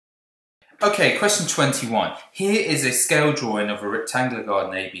Okay, question 21. Here is a scale drawing of a rectangular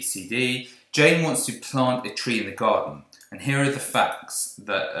garden ABCD. Jane wants to plant a tree in the garden. And here are the facts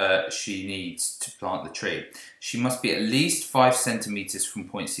that she needs to plant the tree. She must be at least 5 centimetres from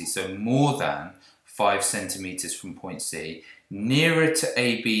point C, so more than 5 centimetres from point C, nearer to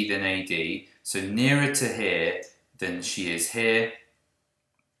AB than AD, so nearer to here than she is here,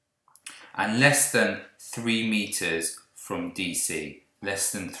 and less than 3 metres from DC.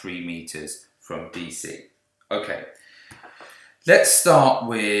 Less than 3 metres from DC. Okay, let's start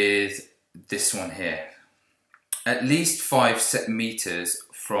with this one here. At least 5 metres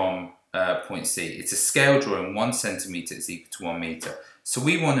from point C. It's a scale drawing, 1 centimetre is equal to 1 metre. So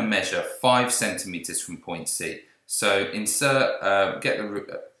we want to measure 5 centimetres from point C. So insert, get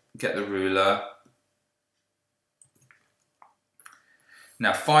the ruler.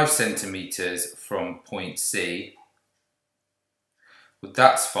 Now 5 centimetres from point C. Well,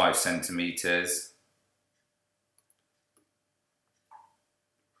 that's 5 centimetres.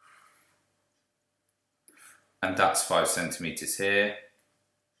 And that's 5 centimetres here.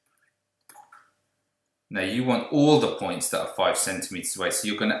 Now you want all the points that are 5 centimetres away, so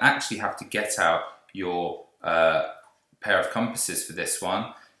you're going to actually have to get out your pair of compasses for this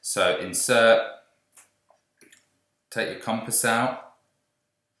one. So insert, take your compass out.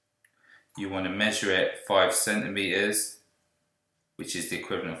 You want to measure it 5 centimetres, which is the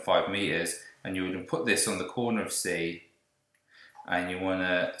equivalent of 5 metres, and you would put this on the corner of C, and you want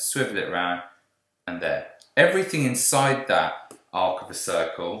to swivel it around, and there. Everything inside that arc of a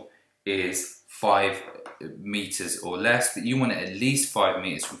circle is 5 metres or less, but you want it at least 5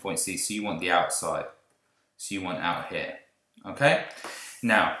 metres from point C, so you want the outside. So you want out here, okay?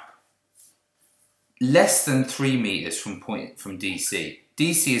 Now, less than 3 metres from DC.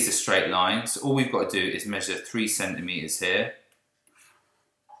 DC is a straight line, so all we've got to do is measure 3 centimetres here.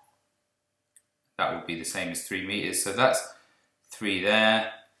 That would be the same as 3 metres, so that's 3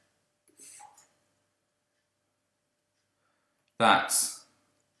 there. That's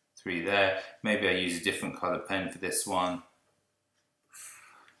 3 there. Maybe I use a different colour pen for this one.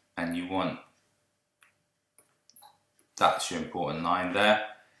 And you want, that's your important line there.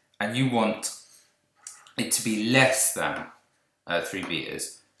 And you want it to be less than 3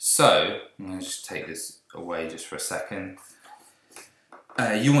 metres. So, I'm going to just take this away just for a second.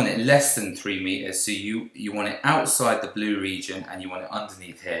 You want it less than 3 metres, so you want it outside the blue region and you want it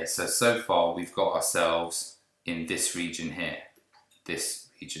underneath here. So far we've got ourselves in this region here. This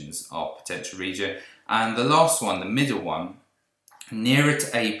region's our potential region. And the last one, the middle one, nearer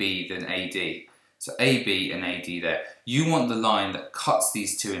to AB than AD. So AB and AD there. You want the line that cuts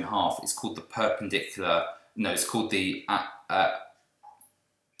these two in half. It's called the perpendicular, no, it's called the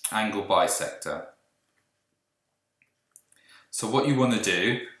angle bisector. So what you want to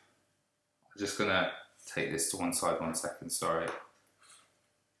do, I'm just going to take this to one side 1 second, sorry.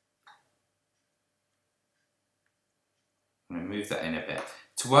 I'm going to move that in a bit.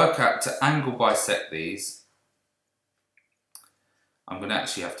 To work out, to angle bisect these, I'm going to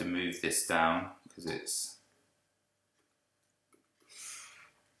actually have to move this down because it's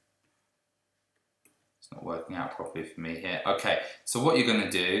not working out properly for me here. Okay, so what you're going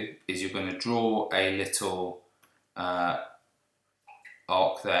to do is you're going to draw a little arc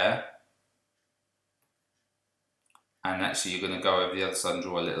there, and actually you're going to go over the other side and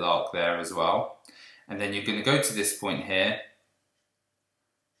draw a little arc there as well, and then you're going to go to this point here.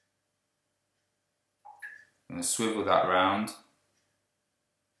 I'm going to swivel that round.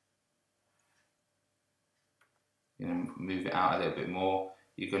 You're going to move it out a little bit more.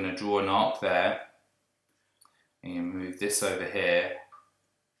 You're going to draw an arc there, and you move this over here,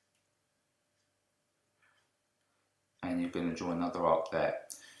 and you're going to draw another arc there.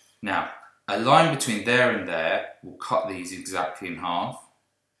 Now, a line between there and there will cut these exactly in half.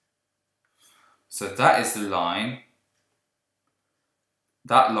 So that is the line.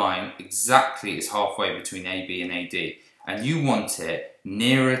 That line exactly is halfway between AB and AD. And you want it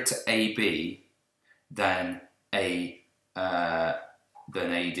nearer to AB than AD.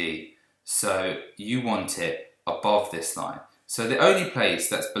 So you want it above this line. So the only place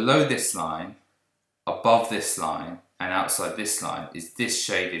that's below this line, above this line, and outside this line is this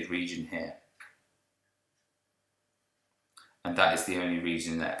shaded region here. And that is the only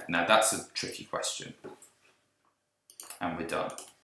region there. Now that's a tricky question. And we're done.